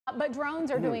But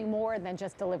drones are doing more than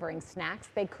just delivering snacks.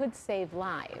 They could save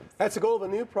lives. That's the goal of a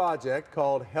new project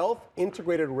called Health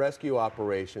Integrated Rescue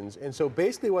Operations. And so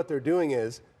basically what they're doing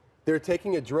is they're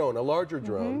taking a drone, a larger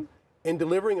drone, and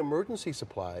delivering emergency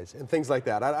supplies and things like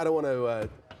that. I don't want to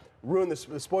ruin the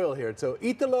spoil here. So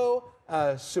Italo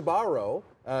Subaro,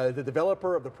 the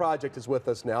developer of the project, is with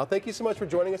us now. Thank you so much for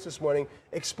joining us this morning.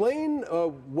 Explain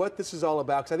what this is all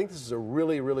about, because I think this is a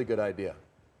really, really good idea.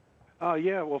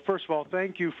 Yeah, well, first of all,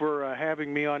 thank you for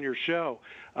having me on your show.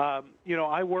 You know,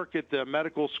 I work at the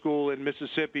medical school in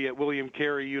Mississippi at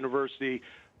Carey University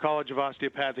College of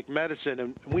Osteopathic Medicine,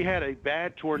 and we had a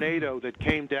bad tornado that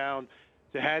came down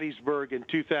to Hattiesburg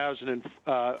in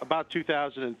about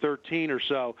 2013 or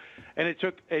so, and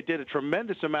it did a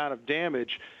tremendous amount of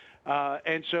damage.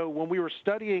 And so when we were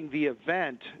studying the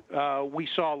event, we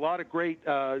saw a lot of great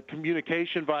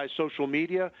communication via social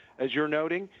media, as you're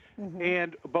noting.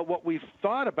 But what we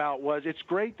thought about was it's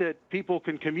great that people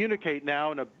can communicate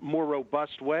now in a more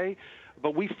robust way,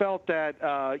 but we felt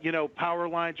that, you know, power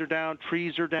lines are down,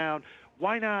 trees are down.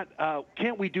 Why not,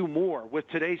 can't we do more with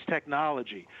today's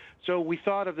technology? So we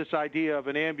thought of this idea of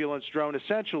an ambulance drone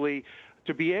essentially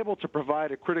to be able to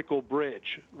provide a critical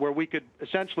bridge where we could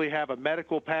essentially have a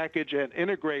medical package and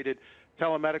integrated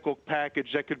telemedical package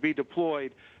that could be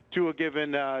deployed to a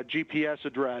given GPS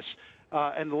address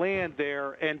and land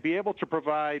there and be able to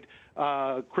provide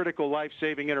critical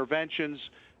life-saving interventions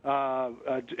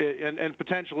and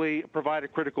potentially provide a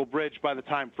critical bridge by the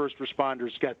time first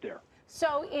responders get there.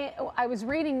 So I was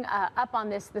reading up on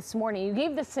this morning. You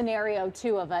gave the scenario,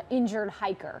 too, of an injured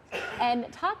hiker. And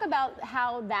talk about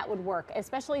how that would work,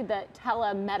 especially the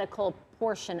telemedical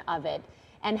portion of it,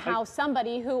 and how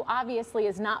somebody who obviously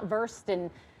is not versed in,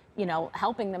 you know,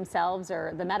 helping themselves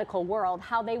or the medical world,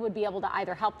 how they would be able to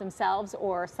either help themselves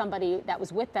or somebody that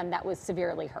was with them that was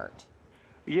severely hurt.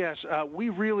 Yes,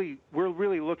 we're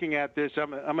really looking at this.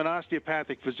 I'm an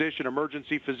osteopathic physician,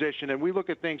 emergency physician, and we look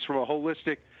at things from a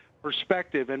holistic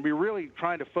perspective, and we're really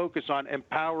trying to focus on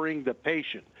empowering the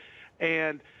patient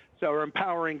and or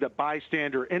empowering the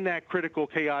bystander in that critical,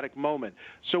 chaotic moment.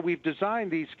 So we've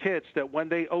designed these kits that when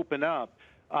they open up,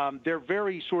 they're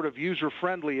very sort of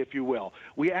user-friendly, if you will.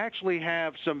 We actually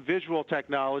have some visual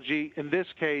technology. In this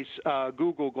case,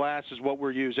 Google Glass is what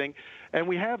we're using. And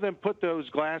we have them put those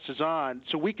glasses on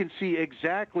so we can see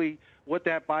exactly what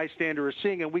that bystander is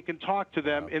seeing, and we can talk to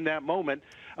them in that moment.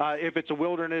 If it's a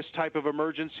wilderness type of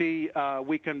emergency,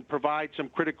 we can provide some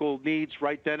critical needs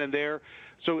right then and there.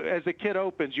 So as the kit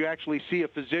opens, you actually see a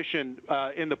physician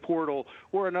in the portal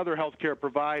or another healthcare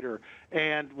provider.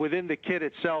 And within the kit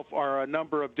itself are a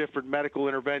number of different medical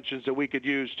interventions that we could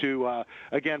use to,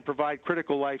 again, provide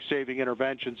critical life-saving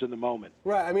interventions in the moment.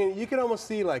 Right. I mean, you can almost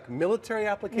see like military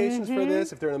applications for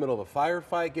this, if they're in the middle of a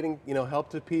firefight getting, you know, help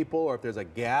to people, or if there's a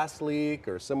gas leak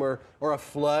or somewhere, or a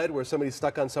flood where somebody's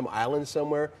stuck on some island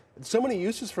somewhere. So many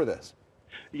uses for this.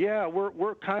 Yeah,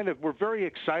 we're very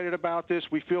excited about this.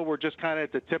 We feel we're just kind of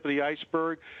at the tip of the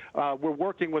iceberg. We're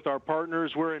working with our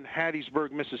partners. We're in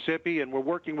Hattiesburg, Mississippi, and we're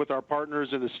working with our partners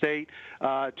in the state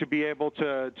to be able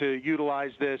to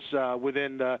utilize this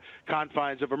within the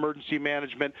confines of emergency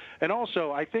management. And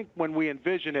also, I think when we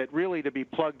envision it, really to be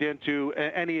plugged into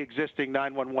any existing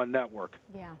 911 network.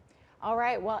 Yeah. All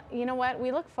right. Well, you know what?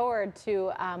 We look forward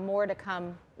to more to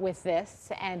come with this,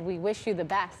 and we wish you the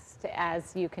best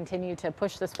as you continue to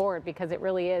push this forward, because it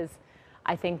really is,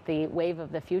 I think, the wave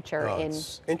of the future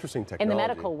interesting technology in the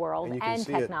medical world and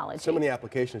see technology. So many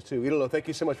applications too. Italo, thank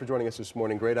you so much for joining us this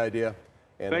morning. Great idea.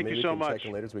 And thank maybe you so we can much. check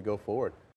in later as we go forward.